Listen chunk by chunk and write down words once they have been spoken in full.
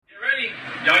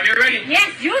ready?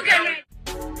 Yes, you get ready.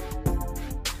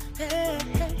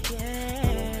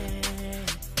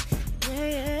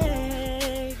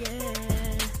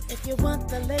 If you want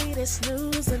the latest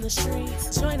news in the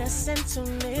streets, join us and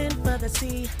tune in for the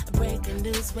tea. Breaking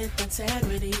news with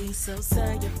integrity. So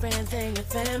tell your friends and your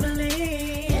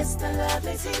family. It's the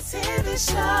Lovely Tea TV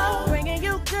Show, bringing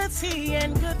you good tea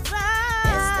and good vibes.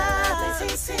 It's the Lovely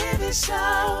Tea TV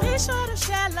Show. Be sure to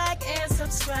share, like, and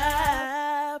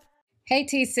subscribe. Hey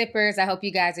tea sippers, I hope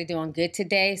you guys are doing good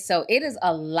today. So it is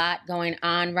a lot going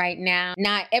on right now.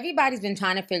 Now, everybody's been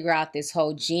trying to figure out this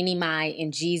whole Jeanie Mai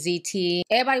and Jeezy tea.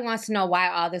 Everybody wants to know why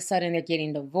all of a sudden they're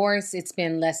getting divorced. It's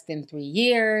been less than 3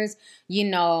 years. You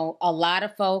know, a lot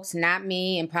of folks, not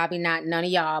me and probably not none of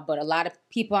y'all, but a lot of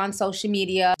people on social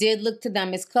media did look to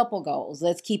them as couple goals.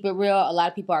 Let's keep it real. A lot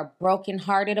of people are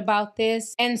brokenhearted about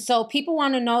this. And so people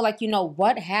want to know, like, you know,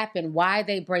 what happened? Why are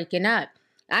they breaking up?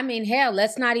 I mean, hell,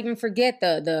 let's not even forget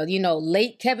the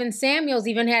late Kevin Samuels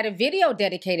even had a video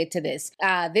dedicated to this.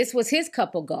 This was his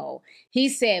couple goal. He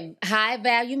said, high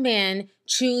value men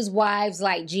choose wives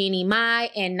like Jeanie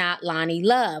Mai and not Lonnie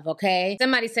Love, okay?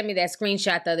 Somebody sent me that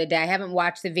screenshot the other day. I haven't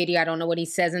watched the video. I don't know what he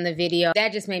says in the video.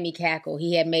 That just made me cackle.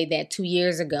 He had made that 2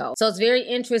 years ago. So it's very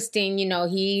interesting, you know,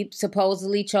 he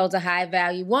supposedly chose a high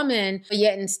value woman, but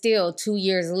yet and still 2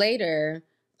 years later,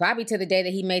 probably to the day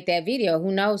that he made that video,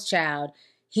 who knows, child,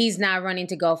 he's not running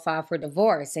to go file for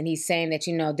divorce. And he's saying that,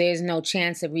 you know, there's no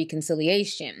chance of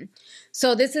reconciliation.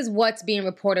 So this is what's being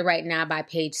reported right now by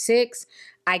Page Six.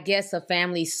 I guess a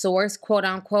family source, quote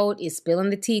unquote, is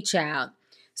spilling the tea, child.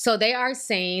 So they are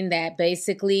saying that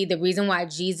basically the reason why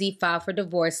Jeezy filed for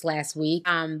divorce last week,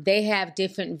 they have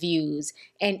different views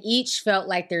and each felt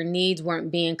like their needs weren't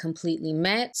being completely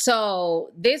met.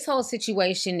 So this whole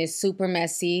situation is super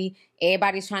messy.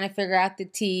 Everybody's trying to figure out the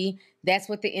tea. That's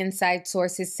what the inside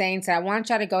source is saying. So I want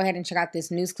y'all to go ahead and check out this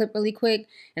news clip really quick,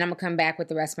 and I'm going to come back with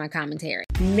the rest of my commentary.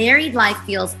 Married life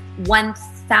feels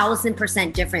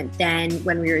 1,000% different than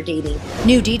when we were dating.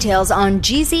 New details on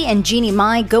Jeezy and Jeanie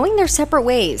Mai going their separate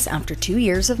ways after 2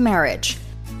 years of marriage.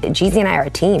 Jeezy and I are a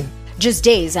team. Just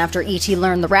days after E.T.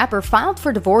 learned the rapper filed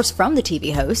for divorce from the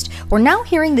TV host, we're now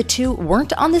hearing the two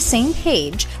weren't on the same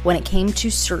page when it came to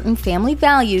certain family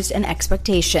values and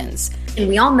expectations. And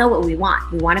we all know what we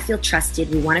want. We want to feel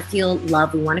trusted. We want to feel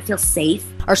loved. We want to feel safe.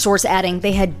 Our source adding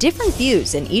they had different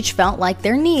views and each felt like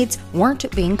their needs weren't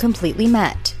being completely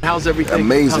met. How's everything?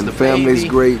 Amazing. The family's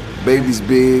great. Baby's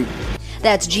big.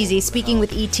 That's Jeezy speaking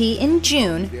with E.T. in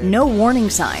June. No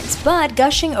warning signs, but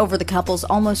gushing over the couple's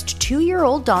almost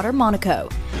 2-year-old daughter, Monaco.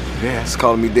 Yeah, it's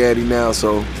calling me daddy now,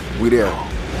 so we there.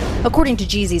 According to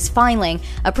Jeezy's filing,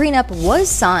 a prenup was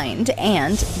signed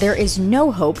and there is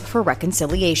no hope for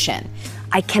reconciliation.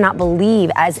 I cannot believe,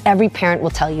 as every parent will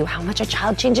tell you, how much a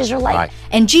child changes your life. Right.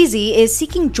 And Jeezy is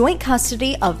seeking joint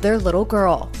custody of their little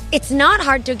girl. It's not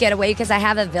hard to get away because I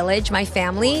have a village, my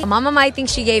family. Mama might think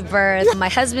she gave birth. My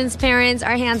husband's parents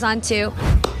are hands-on too.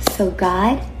 So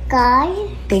God,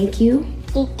 thank you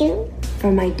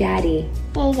for my daddy.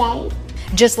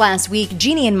 Just last week,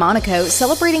 Jeannie and Monaco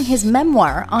celebrating his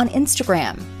memoir on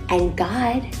Instagram. And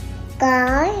God,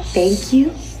 thank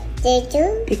you.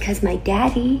 Because my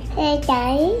daddy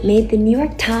made the New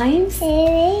York Times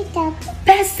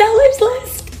bestsellers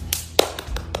list.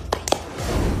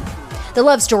 The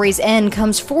love story's end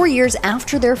comes 4 years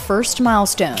after their first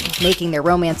milestone, making their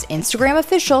romance Instagram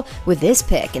official with this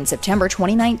pic in September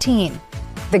 2019.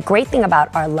 The great thing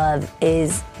about our love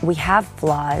is we have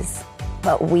flaws,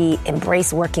 but we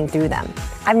embrace working through them.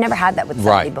 I've never had that with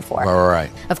somebody before.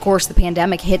 Right. Of course, the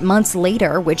pandemic hit months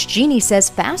later, which Jeannie says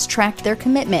fast-tracked their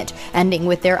commitment, ending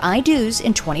with their I do's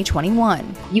in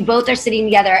 2021. You both are sitting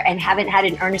together and haven't had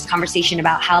an earnest conversation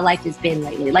about how life has been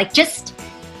lately. Like, just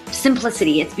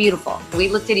simplicity. It's beautiful. We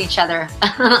looked at each other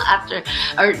by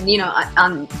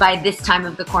this time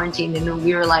of the quarantine, and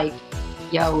we were like,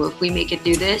 yo, if we make it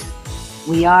through this,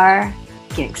 we are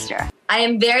gangster. I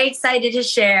am very excited to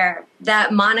share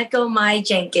that Monaco Mai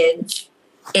Jenkins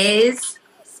is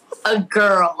a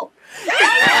girl.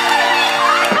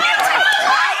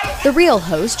 The Real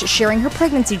host sharing her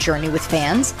pregnancy journey with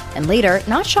fans, and later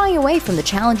not shying away from the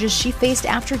challenges she faced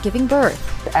after giving birth.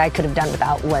 I could have done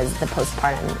without was the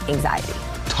postpartum anxiety.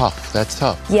 Tough. That's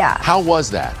tough. Yeah. How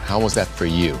was that? How was that for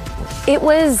you? It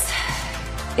was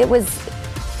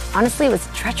honestly, it was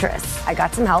treacherous. I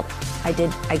got some help. I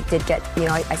did get,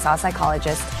 I saw a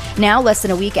psychologist. Now, less than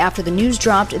a week after the news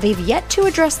dropped, they've yet to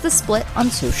address the split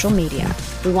on social media.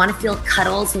 We want to feel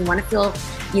cuddles. We want to feel,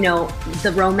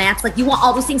 the romance. Like, you want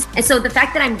all those things. And so the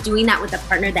fact that I'm doing that with a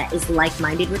partner that is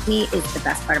like-minded with me is the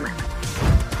best part of my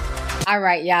life. All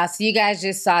right, y'all. So you guys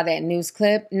just saw that news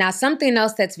clip. Now, something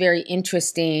else that's very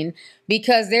interesting,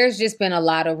 because there's just been a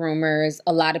lot of rumors,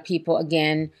 a lot of people,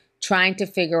 again, trying to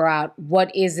figure out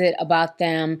what is it about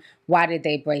them, why did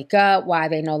they break up, why are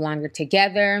they no longer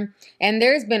together. And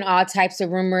there's been all types of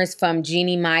rumors from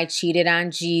Jeanie Mai cheated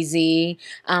on Jeezy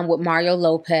with Mario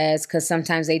Lopez, because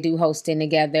sometimes they do hosting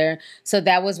together. So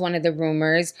that was one of the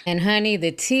rumors. And honey,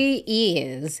 the tea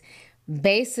is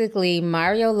basically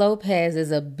Mario Lopez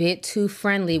is a bit too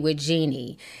friendly with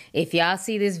Jeanie. If y'all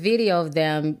see this video of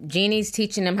them, Jeannie's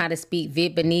teaching them how to speak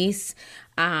Vietnamese.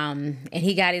 And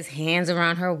he got his hands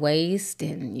around her waist,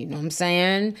 and you know what I'm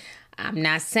saying? I'm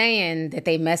not saying that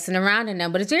they messing around in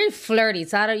them, but it's very flirty.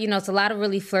 It's it's a lot of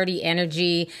really flirty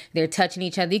energy. They're touching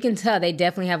each other. You can tell they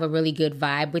definitely have a really good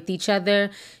vibe with each other.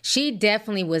 She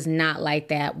definitely was not like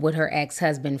that with her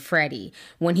ex-husband, Freddie.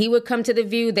 When he would come to the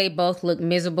View, they both looked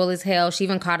miserable as hell. She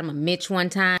even called him a Mitch one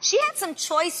time. She had some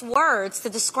choice words to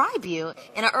describe you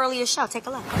in an earlier show. Take a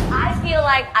look. I feel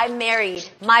like I married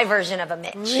my version of a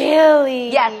Mitch. Really?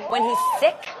 Yes, when he's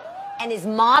sick and his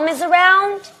mom is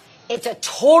around, it's a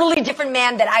totally different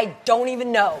man that I don't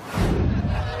even know.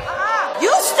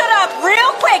 You stood up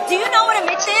real quick. Do you know what a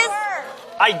Mitch is?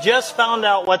 I just found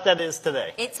out what that is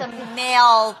today. It's a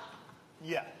male...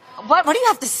 Yeah. What do you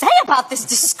have to say about this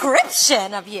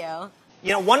description of you?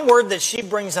 You know, one word that she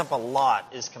brings up a lot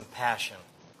is compassion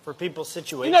for people's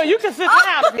situations. No, you can sit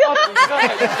down. Go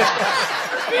ahead.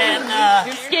 And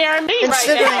you're scaring me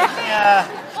considering, right now.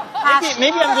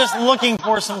 maybe I'm just looking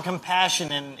for some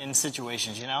compassion in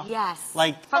situations, you know? Yes.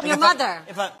 Like from your mother.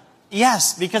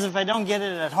 Yes, because if I don't get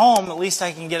it at home, at least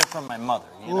I can get it from my mother,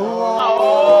 you know?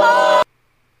 Oh.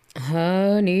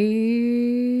 Honey.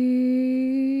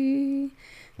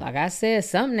 Like I said,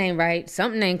 something ain't right.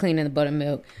 Something ain't clean in the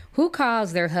buttermilk. Who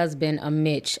calls their husband a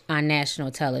Mitch on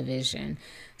national television?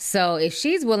 So if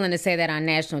she's willing to say that on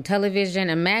national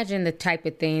television, imagine the type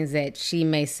of things that she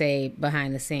may say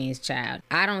behind the scenes, child.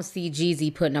 I don't see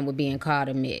Jeezy putting up with being called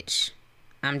a Mitch.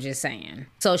 I'm just saying.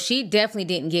 So she definitely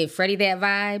didn't give Freddie that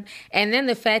vibe. And then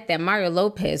the fact that Mario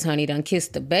Lopez, honey, done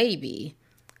kissed the baby.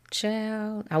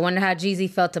 Child, I wonder how Jeezy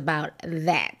felt about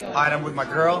that. All right, I'm with my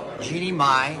girl, Jeanie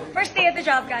Mai. First day at the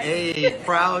job, guys. A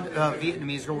proud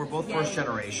Vietnamese girl. We're both first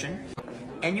generation.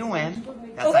 N-U-N.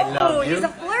 That's I love you. He's a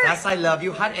flirt. That's I love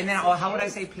you. And then how would I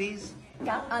say please?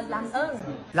 Lam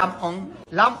ong. Lam ong.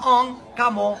 Lam ong.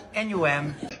 Kamo.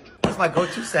 N-U-M. That's my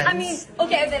go-to sentence. I mean,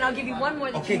 okay, then I'll give you one more.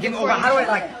 Okay, give me over. How do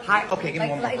I hi? Okay, give me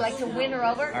one more. Like to win her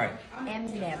over? All right.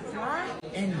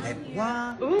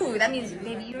 En-le-moi. Ooh, that means,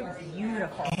 baby, you're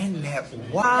beautiful.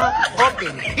 En-le-moi. Up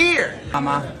in here.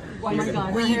 Mama. Oh my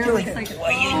God. What are you doing?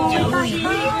 What are you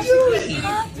doing?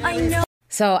 I know.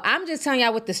 So I'm just telling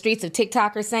y'all what the streets of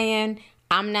TikTok are saying.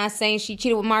 I'm not saying she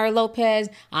cheated with Mario Lopez.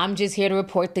 I'm just here to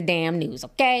report the damn news,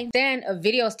 okay? Then a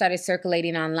video started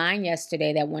circulating online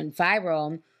yesterday that went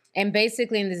viral. And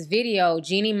basically in this video,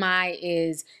 Jeanie Mai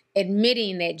is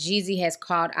admitting that Jeezy has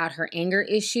called out her anger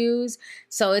issues.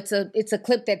 So it's a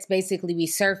clip that's basically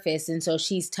resurfaced. And so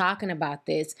she's talking about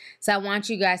this. So I want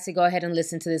you guys to go ahead and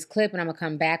listen to this clip, and I'm going to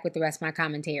come back with the rest of my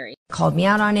commentary. Called me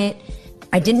out on it.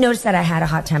 I didn't notice that I had a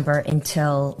hot temper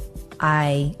until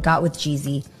I got with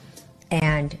Jeezy.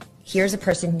 And here's a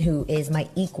person who is my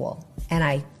equal and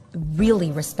I really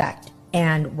respect.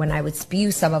 And when I would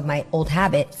spew some of my old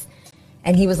habits,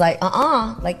 and he was like,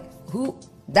 like, who?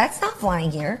 That's not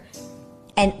flying here.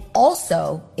 And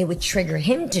also, it would trigger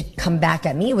him to come back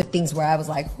at me with things where I was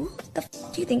like, who the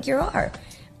f do you think you are?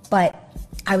 But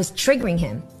I was triggering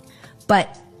him.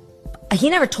 But he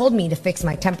never told me to fix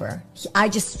my temper. I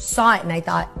just saw it and I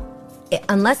thought,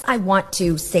 unless I want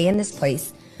to stay in this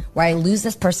place where I lose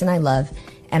this person I love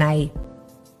and I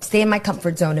stay in my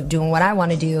comfort zone of doing what I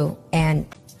want to do and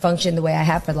function the way I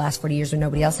have for the last 40 years when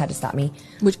nobody else had to stop me.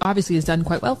 Which obviously has done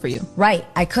quite well for you. Right,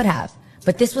 I could have.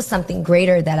 But this was something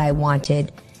greater that I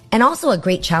wanted. And also a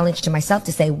great challenge to myself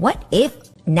to say, what if,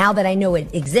 now that I know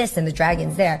it exists and the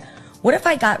dragon's there, what if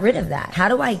I got rid of that? How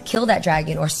do I kill that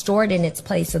dragon or store it in its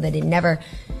place so that it never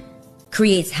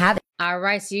creates havoc? All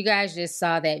right, so you guys just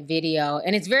saw that video.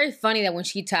 And it's very funny that when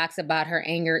she talks about her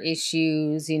anger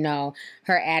issues, you know,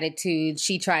 her attitude,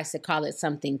 she tries to call it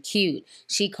something cute.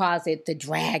 She calls it the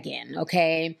dragon,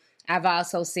 okay? I've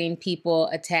also seen people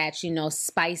attach, you know,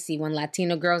 spicy when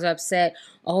Latino girls are upset.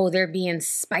 Oh, they're being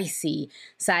spicy.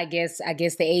 So I guess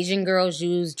the Asian girls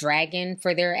use dragon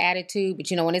for their attitude.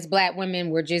 But, you know, when it's black women,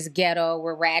 we're just ghetto,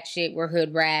 we're ratchet, we're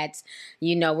hood rats.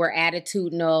 You know, we're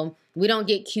attitudinal. We don't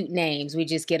get cute names. We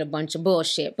just get a bunch of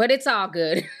bullshit. But it's all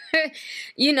good.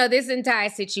 You know, this entire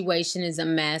situation is a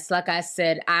mess. Like I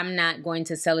said, I'm not going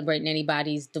to celebrate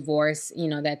anybody's divorce. You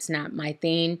know, that's not my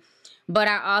thing. But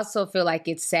I also feel like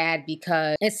it's sad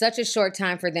because it's such a short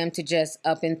time for them to just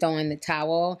up and throw in the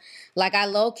towel. Like, I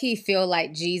low-key feel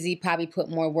like Jeezy probably put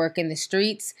more work in the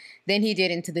streets than he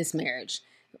did into this marriage.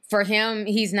 For him,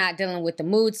 he's not dealing with the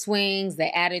mood swings,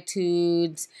 the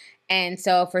attitudes. And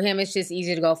so for him, it's just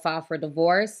easier to go file for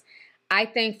divorce. I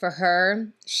think for her,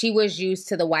 she was used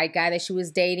to the white guy that she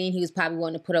was dating. He was probably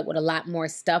willing to put up with a lot more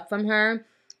stuff from her.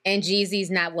 And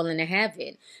Jeezy's not willing to have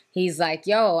it. He's like,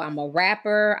 yo, I'm a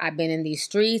rapper. I've been in these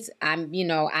streets. I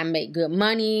make good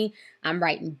money. I'm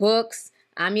writing books.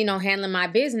 I'm, handling my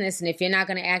business. And if you're not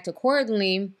going to act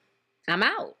accordingly, I'm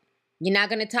out. You're not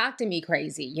going to talk to me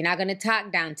crazy. You're not going to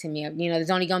talk down to me. There's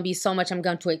only going to be so much I'm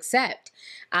going to accept.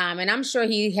 And I'm sure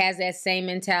he has that same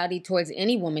mentality towards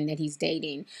any woman that he's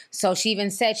dating. So she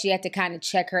even said she had to kind of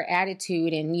check her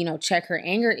attitude and, check her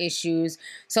anger issues.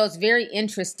 So it's very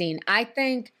interesting. I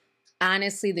think,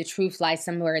 honestly, the truth lies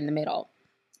somewhere in the middle.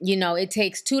 It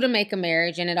takes two to make a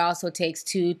marriage, and it also takes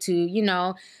two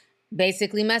to,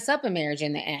 basically mess up a marriage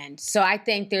in the end. So I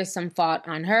think there's some fault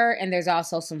on her and there's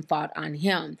also some fault on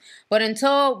him. But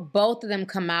until both of them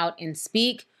come out and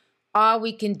speak, all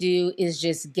we can do is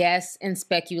just guess and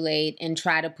speculate and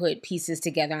try to put pieces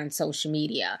together on social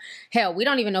media. Hell, we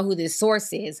don't even know who this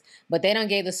source is, but they done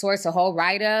gave the source a whole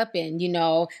write-up and,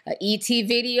 a ET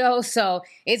video. So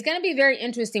it's going to be very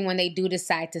interesting when they do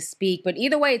decide to speak. But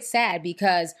either way, it's sad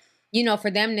because,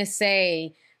 for them to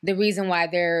say the reason why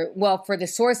for the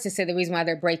source to say the reason why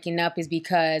they're breaking up is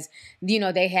because,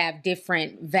 they have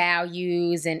different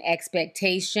values and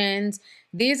expectations.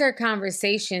 These are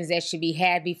conversations that should be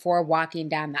had before walking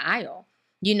down the aisle.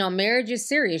 Marriage is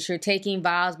serious. You're taking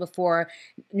vows before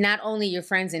not only your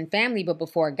friends and family, but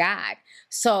before God.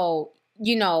 So,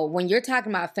 when you're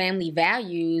talking about family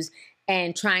values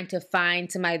and trying to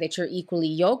find somebody that you're equally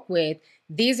yoked with,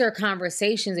 these are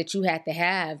conversations that you have to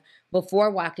have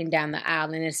before walking down the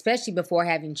aisle, and especially before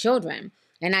having children.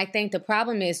 And I think the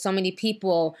problem is so many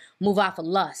people move off of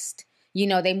lust.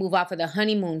 They move off of the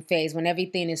honeymoon phase when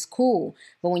everything is cool.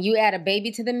 But when you add a baby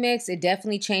to the mix, it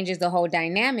definitely changes the whole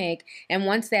dynamic. And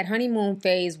once that honeymoon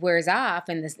phase wears off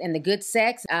and the good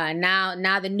sex,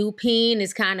 now the new peen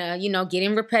is kind of,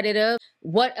 getting repetitive.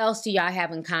 What else do y'all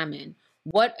have in common?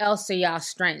 What else are y'all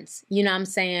strengths? You know what I'm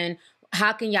saying?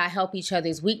 How can y'all help each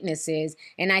other's weaknesses?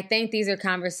 And I think these are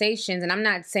conversations, and I'm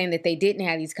not saying that they didn't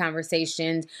have these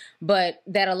conversations, but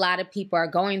that a lot of people are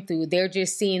going through. They're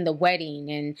just seeing the wedding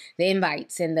and the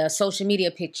invites and the social media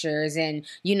pictures and,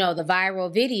 the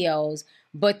viral videos,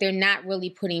 but they're not really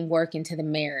putting work into the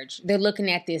marriage. They're looking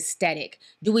at the aesthetic.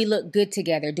 Do we look good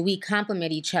together? Do we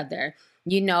complement each other?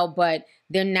 But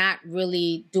they're not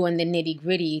really doing the nitty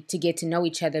gritty to get to know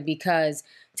each other, because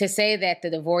to say that the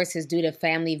divorce is due to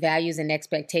family values and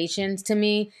expectations to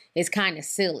me is kind of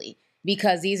silly,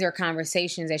 because these are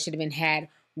conversations that should have been had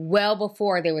well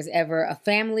before there was ever a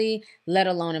family, let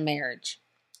alone a marriage.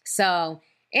 So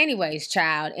anyways,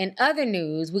 child, in other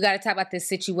news, we got to talk about this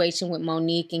situation with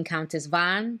Monique and Countess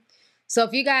Vaughn. So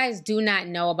if you guys do not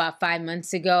know, about 5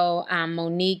 months ago,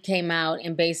 Monique came out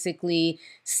and basically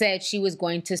said she was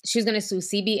going to sue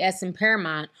CBS and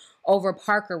Paramount over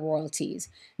Parker royalties.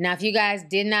 Now, if you guys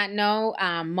did not know,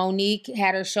 Monique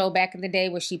had her show back in the day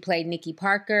where she played Nikki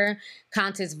Parker.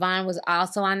 Countess Vaughn was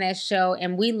also on that show,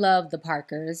 and we love the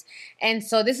Parkers. And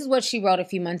so this is what she wrote a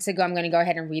few months ago. I'm going to go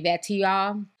ahead and read that to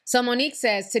y'all. So Monique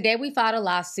says, today we filed a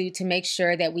lawsuit to make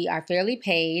sure that we are fairly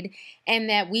paid and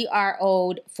that we are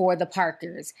owed for the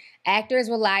Parkers. Actors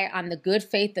rely on the good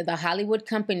faith of the Hollywood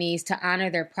companies to honor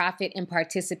their profit and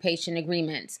participation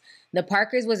agreements. The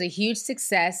Parkers was a huge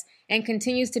success and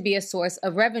continues to be a source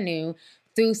of revenue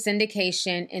through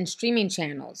syndication and streaming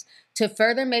channels. To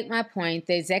further make my point,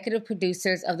 the executive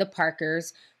producers of the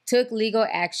Parkers took legal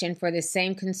action for the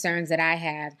same concerns that I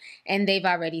have, and they've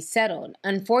already settled.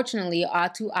 Unfortunately, all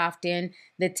too often,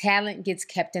 the talent gets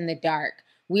kept in the dark.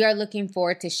 We are looking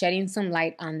forward to shedding some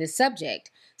light on this subject.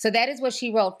 So that is what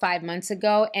she wrote 5 months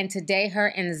ago, and today her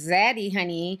and Zaddy,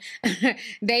 honey,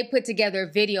 they put together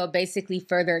a video basically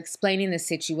further explaining the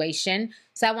situation.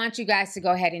 So I want you guys to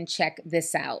go ahead and check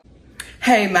this out.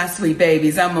 Hey, my sweet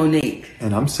babies, I'm Monique.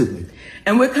 And I'm Sidney.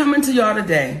 And we're coming to y'all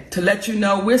today to let you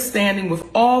know we're standing with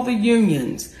all the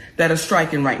unions that are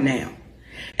striking right now.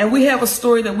 And we have a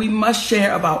story that we must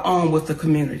share of our own with the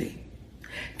community.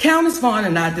 Countess Vaughn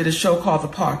and I did a show called The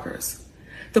Parkers.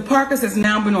 The Parkers has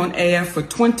now been on air for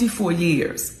 24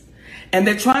 years. And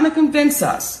they're trying to convince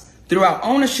us, through our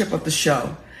ownership of the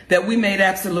show, that we made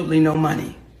absolutely no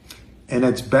money. And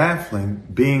it's baffling,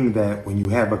 being that when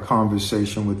you have a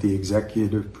conversation with the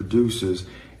executive producers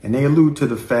and they allude to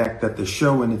the fact that the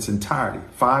show in its entirety,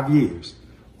 5 years,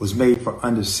 was made for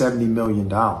under $70 million.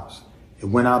 It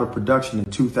went out of production in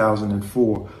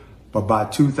 2004, but by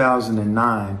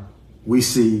 2009, we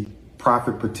see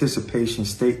profit participation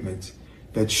statements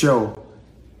that show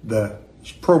the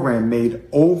program made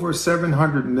over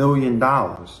 $700 million,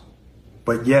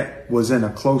 but yet was in a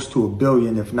close to $1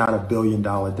 billion, if not $1 billion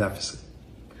deficit.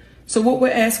 So what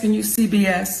we're asking you,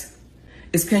 CBS,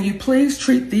 is can you please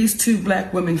treat these two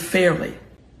black women fairly?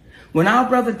 When our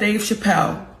brother Dave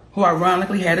Chappelle, who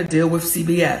ironically had a deal with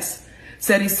CBS,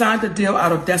 said he signed the deal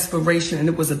out of desperation and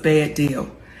it was a bad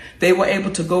deal, they were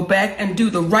able to go back and do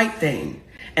the right thing.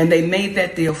 And they made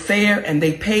that deal fair and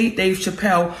they paid Dave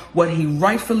Chappelle what he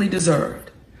rightfully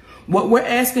deserved. What we're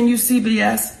asking you,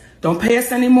 CBS, don't pay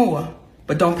us any more,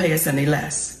 but don't pay us any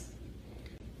less.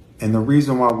 And the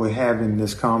reason why we're having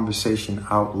this conversation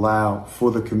out loud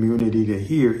for the community to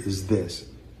hear is this.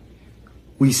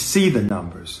 We see the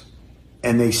numbers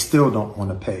and they still don't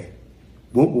want to pay.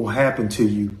 What will happen to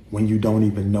you when you don't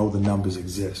even know the numbers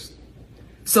exist?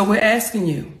 So we're asking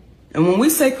you, and when we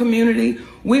say community,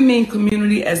 we mean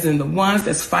community as in the ones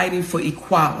that's fighting for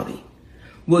equality.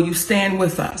 Will you stand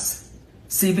with us?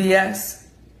 CBS,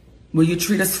 will you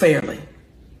treat us fairly?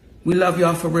 We love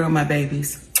y'all for real, my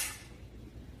babies.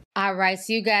 All right,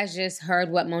 so you guys just heard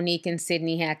what Monique and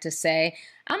Sidney had to say.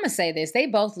 I'm going to say this. They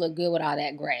both look good with all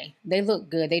that gray. They look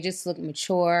good. They just look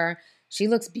mature. She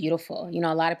looks beautiful. You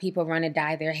know, a lot of people run to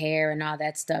dye their hair and all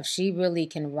that stuff. She really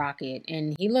can rock it.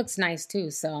 And he looks nice too.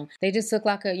 So they just look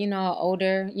like a,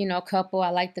 older, couple. I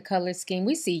like the color scheme.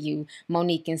 We see you,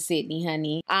 Monique and Sidney,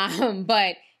 honey.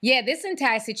 But yeah, this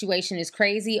entire situation is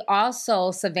crazy.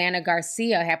 Also, Savannah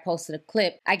Garcia had posted a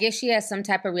clip. I guess she has some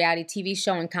type of reality TV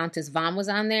show and Countess Vaughn was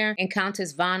on there. And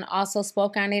Countess Vaughn also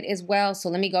spoke on it as well. So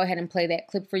let me go ahead and play that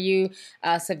clip for you.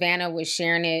 Savannah was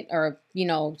sharing it or,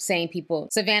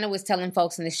 Savannah was telling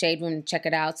folks in the Shade Room to check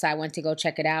it out. So I went to go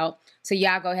check it out. So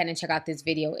y'all go ahead and check out this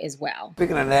video as well.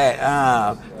 Speaking of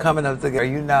that, coming up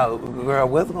together, girl,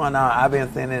 what's going on? I've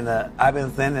been sending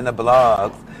the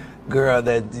blogs. Girl,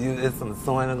 it's some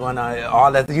sewing going on,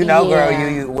 all that.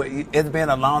 Girl, it's been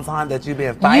a long time that you've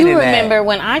been fighting. You remember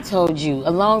when I told you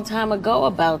a long time ago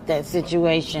about that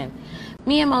situation?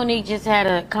 Me and Monique just had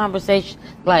a conversation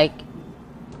like,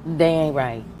 they ain't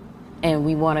right, and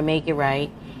we want to make it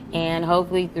right, and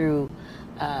hopefully through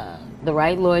the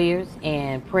right lawyers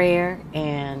and prayer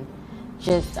and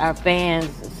just our fans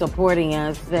supporting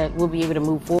us, that we'll be able to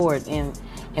move forward in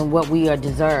what we are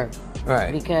deserved.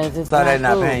 Right. Because it's so they're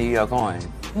not paying you your coins.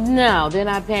 No, they're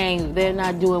not paying. They're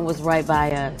not doing what's right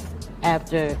by us.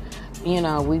 After,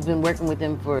 we've been working with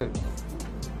them for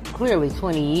clearly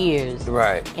 20 years.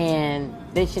 Right. And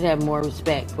they should have more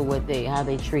respect for how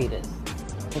they treat us.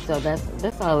 And so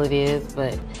that's all it is.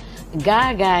 But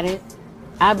God got it.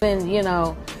 I've been,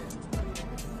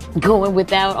 going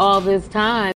without all this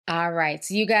time. All right,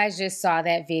 so you guys just saw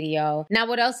that video. Now,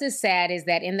 what else is sad is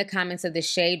that in the comments of the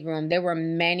Shade Room, there were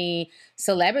many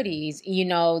celebrities,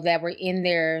 that were in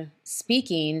there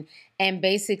speaking and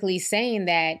basically saying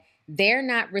that they're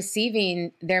not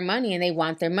receiving their money and they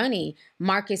want their money.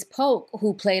 Marcus Polk,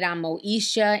 who played on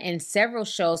Moesha and several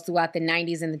shows throughout the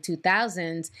 90s and the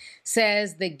 2000s,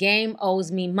 says the game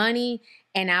owes me money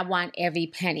and I want every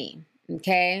penny.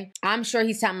 Okay, I'm sure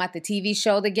he's talking about the TV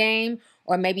show, The Game,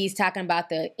 or maybe he's talking about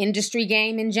the industry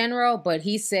game in general, but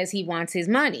he says he wants his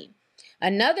money.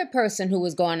 Another person who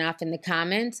was going off in the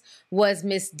comments was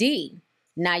Miss D.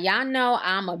 Now, y'all know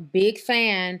I'm a big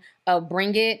fan of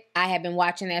Bring It. I have been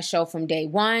watching that show from day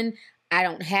one. I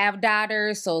don't have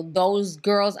daughters, so those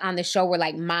girls on the show were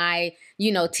like my,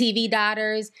 TV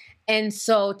daughters. And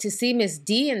so to see Miss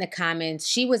D in the comments,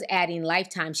 she was adding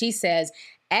Lifetime. She says,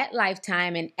 at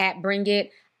Lifetime and at Bring It,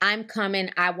 I'm coming.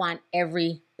 I want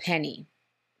every penny.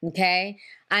 Okay.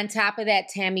 On top of that,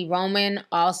 Tammy Roman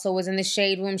also was in the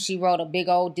Shade Room. She wrote a big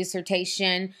old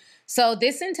dissertation. So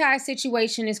this entire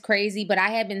situation is crazy, but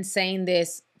I have been saying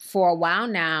this for a while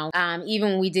now. Even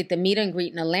when we did the meet and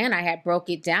greet in Atlanta, I had broke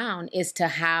it down as to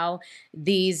how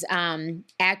these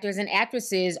actors and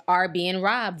actresses are being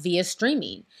robbed via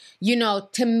streaming.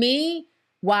 To me,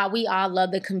 while we all love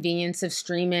the convenience of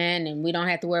streaming and we don't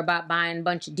have to worry about buying a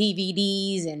bunch of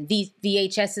DVDs and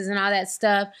VHSs and all that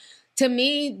stuff, to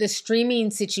me, the streaming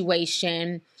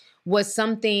situation was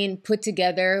something put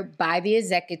together by the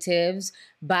executives,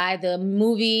 by the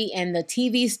movie and the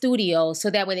TV studio, so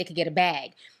that way they could get a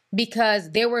bag. Because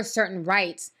there were certain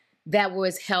rights that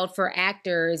was held for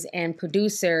actors and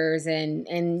producers and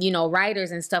writers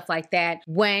and stuff like that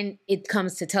when it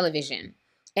comes to television.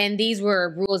 And these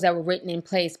were rules that were written in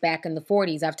place back in the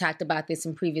 40s. I've talked about this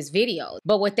in previous videos.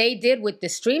 But what they did with the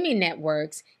streaming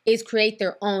networks is create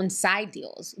their own side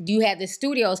deals. You had the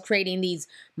studios creating these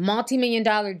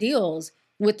multi-million-dollar deals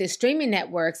with the streaming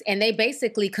networks, and they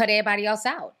basically cut everybody else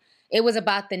out. It was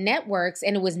about the networks,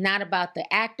 and it was not about the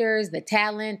actors, the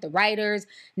talent, the writers,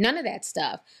 none of that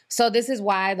stuff. So this is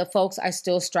why the folks are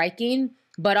still striking.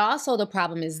 But also the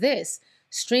problem is this.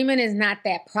 Streaming is not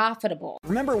that profitable.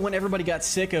 Remember when everybody got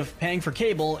sick of paying for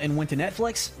cable and went to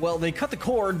Netflix? Well, they cut the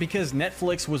cord because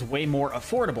Netflix was way more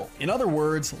affordable. In other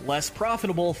words, less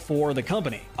profitable for the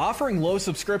company. Offering low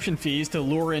subscription fees to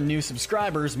lure in new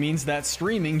subscribers means that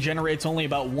streaming generates only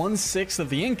about 1/6 of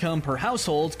the income per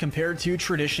household compared to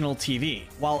traditional TV.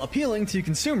 While appealing to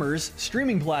consumers,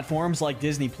 streaming platforms like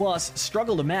Disney Plus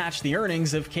struggle to match the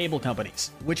earnings of cable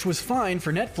companies, which was fine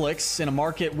for Netflix in a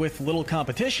market with little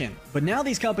competition. But now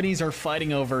these companies are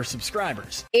fighting over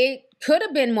subscribers. It could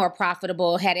have been more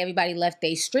profitable had everybody left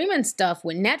their streaming stuff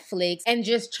with Netflix and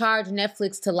just charged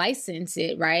Netflix to license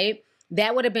it, right?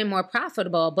 That would have been more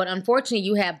profitable. But unfortunately,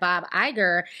 you have Bob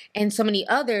Iger and so many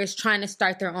others trying to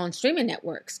start their own streaming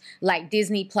networks like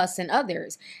Disney Plus and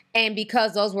others. And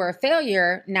because those were a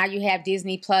failure, now you have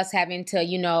Disney Plus having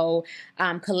to,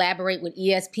 collaborate with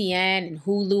ESPN and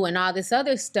Hulu and all this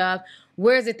other stuff.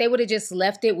 Whereas if they would have just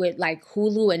left it with like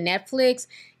Hulu and Netflix,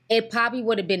 it probably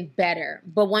would have been better.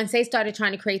 But once they started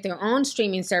trying to create their own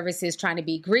streaming services, trying to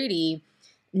be greedy,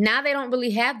 now they don't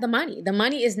really have the money. The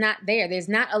money is not there. There's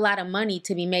not a lot of money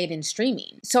to be made in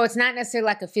streaming. So it's not necessarily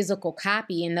like a physical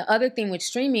copy. And the other thing with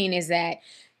streaming is that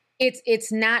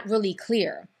it's not really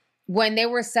clear. When they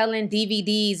were selling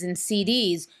DVDs and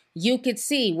CDs, you could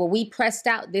see, well, we pressed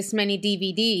out this many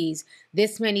DVDs.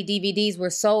 This many DVDs were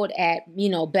sold at,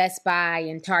 Best Buy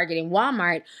and Target and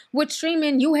Walmart. With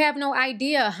streaming, you have no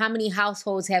idea how many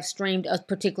households have streamed a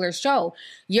particular show.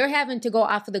 You're having to go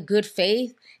off of the good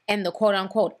faith and the quote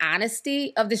unquote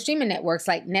honesty of the streaming networks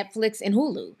like Netflix and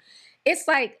Hulu. It's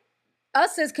like,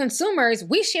 us as consumers,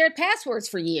 we shared passwords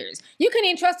for years. You couldn't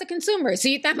even trust the consumer. So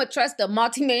you think I'm going to trust a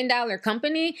multi-million-dollar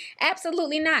company?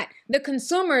 Absolutely not. The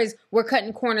consumers were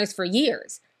cutting corners for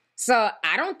years. So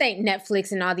I don't think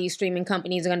Netflix and all these streaming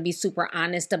companies are going to be super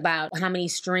honest about how many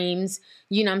streams,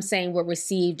 were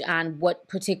received on what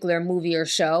particular movie or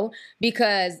show.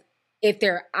 Because if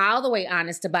they're all the way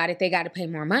honest about it, they got to pay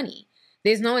more money.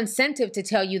 There's no incentive to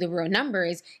tell you the real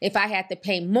numbers if I had to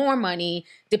pay more money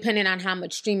depending on how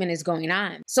much streaming is going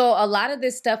on. So a lot of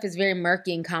this stuff is very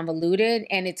murky and convoluted,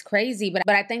 and it's crazy. But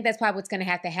I think that's probably what's going to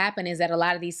have to happen is that a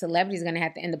lot of these celebrities are going to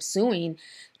have to end up suing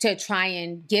to try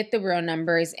and get the real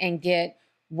numbers and get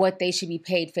what they should be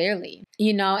paid fairly.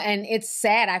 And it's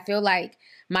sad. I feel like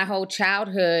my whole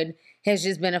childhood has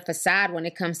just been a facade when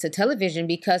it comes to television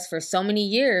because for so many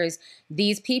years,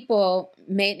 these people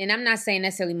made, and I'm not saying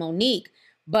necessarily Monique,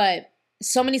 but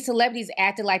so many celebrities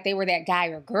acted like they were that guy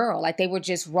or girl, like they were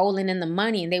just rolling in the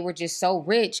money and they were just so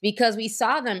rich because we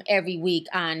saw them every week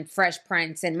on Fresh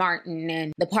Prince and Martin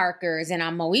and the Parkers and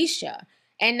on Moesha.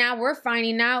 And now we're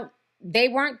finding out they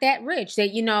weren't that rich,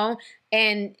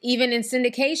 and even in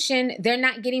syndication, they're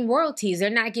not getting royalties,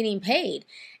 they're not getting paid.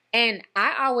 And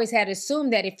I always had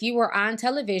assumed that if you were on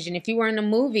television, if you were in a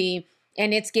movie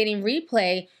and it's getting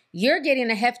replay, you're getting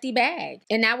a hefty bag.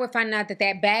 And now we're finding out that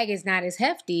that bag is not as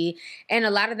hefty. And a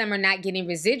lot of them are not getting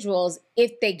residuals.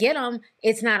 If they get them,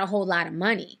 it's not a whole lot of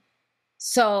money.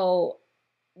 So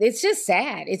it's just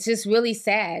sad. It's just really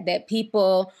sad that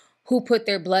people who put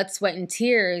their blood, sweat, and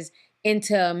tears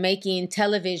into making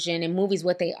television and movies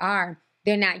what they are,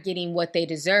 they're not getting what they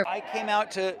deserve. I came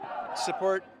out to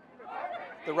support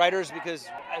the writers because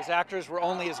as actors we're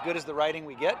only as good as the writing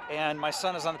we get, and my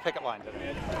son is on the picket line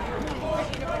today.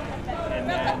 And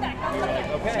then we were like,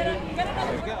 okay,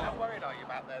 there we go. How worried are you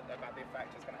about the effect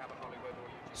it's going to have on Hollywood?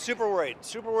 Super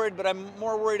worried, but I'm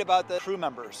more worried about the crew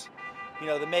members.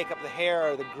 The makeup, the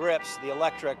hair, the grips, the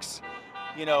electrics,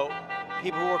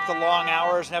 people who work the long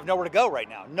hours and have nowhere to go right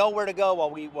now. Nowhere to go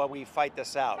while we fight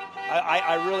this out.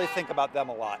 I really think about them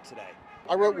a lot today.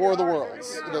 I wrote War of the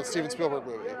Worlds, the Steven Spielberg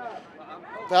movie.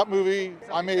 That movie,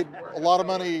 I made a lot of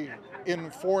money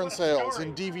in foreign sales,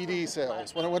 in DVD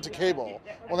sales, when it went to cable.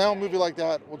 Well, now a movie like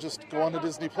that will just go on to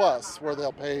Disney Plus, where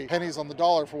they'll pay pennies on the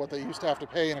dollar for what they used to have to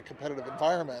pay in a competitive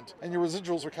environment, and your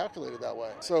residuals are calculated that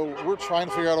way. So we're trying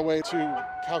to figure out a way to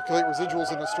calculate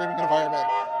residuals in a streaming environment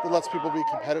that lets people be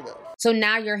competitive. So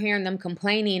now you're hearing them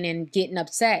complaining and getting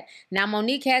upset. Now,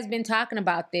 Monique has been talking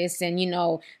about this and,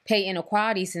 pay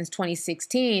inequality since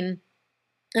 2016.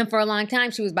 And for a long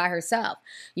time, she was by herself.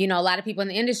 You know, a lot of people in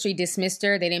the industry dismissed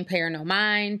her. They didn't pay her no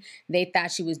mind. They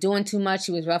thought she was doing too much.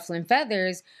 She was ruffling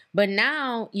feathers. But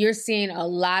now you're seeing a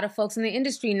lot of folks in the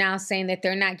industry now saying that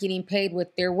they're not getting paid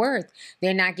what they're worth.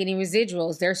 They're not getting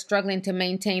residuals. They're struggling to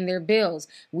maintain their bills.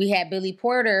 We had Billy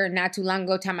Porter not too long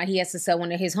ago talking about he has to sell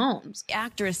one of his homes. The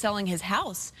actor is selling his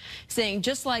house, saying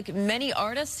just like many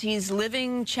artists, he's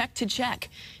living check to check.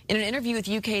 In an interview with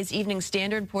UK's Evening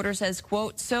Standard, Porter says,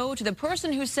 quote, "So to the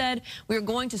person who said we're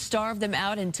going to starve them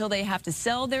out until they have to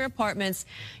sell their apartments,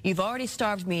 you've already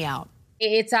starved me out."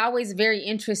 It's always very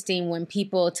interesting when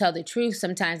people tell the truth.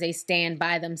 Sometimes they stand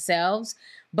by themselves,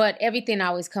 but everything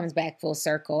always comes back full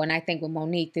circle. And I think with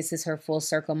Monique, this is her full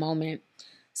circle moment.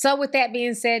 So with that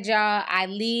being said, y'all, I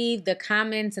leave the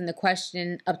comments and the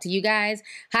question up to you guys.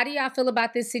 How do y'all feel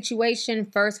about this situation?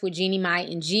 First with Jeanie Mai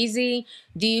and Jeezy.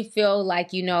 Do you feel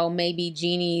like, you know, maybe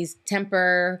Jeannie's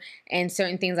temper and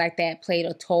certain things like that played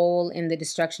a toll in the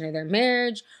destruction of their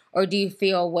marriage? Or do you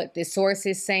feel what the source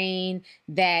is saying,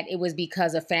 that it was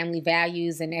because of family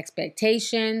values and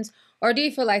expectations? Or do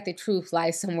you feel like the truth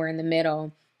lies somewhere in the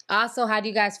middle? Also, how do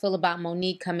you guys feel about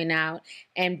Monique coming out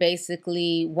and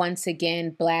basically once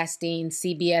again blasting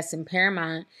CBS and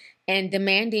Paramount and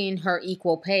demanding her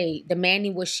equal pay,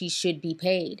 demanding what she should be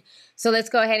paid? So let's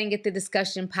go ahead and get the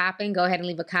discussion popping. Go ahead and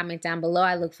leave a comment down below.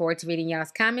 I look forward to reading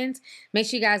y'all's comments. Make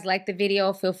sure you guys like the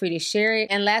video. Feel free to share it.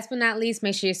 And last but not least,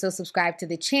 make sure you're still subscribed to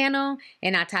the channel.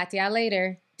 And I'll talk to y'all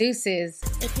later. Deuces.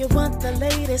 If you want the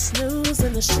latest news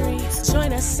in the streets,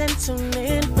 join us and tune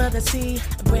in for the tea.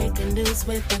 Breaking news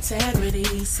with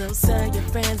integrity. So tell your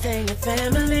friends and your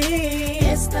family.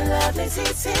 It's the Lovely Tea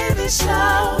TV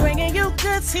Show, bringing you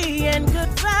good tea and good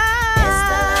vibes. It's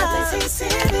the Lovely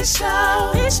Tea TV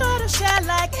Show. Be sure to share,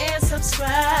 like, and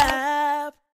subscribe.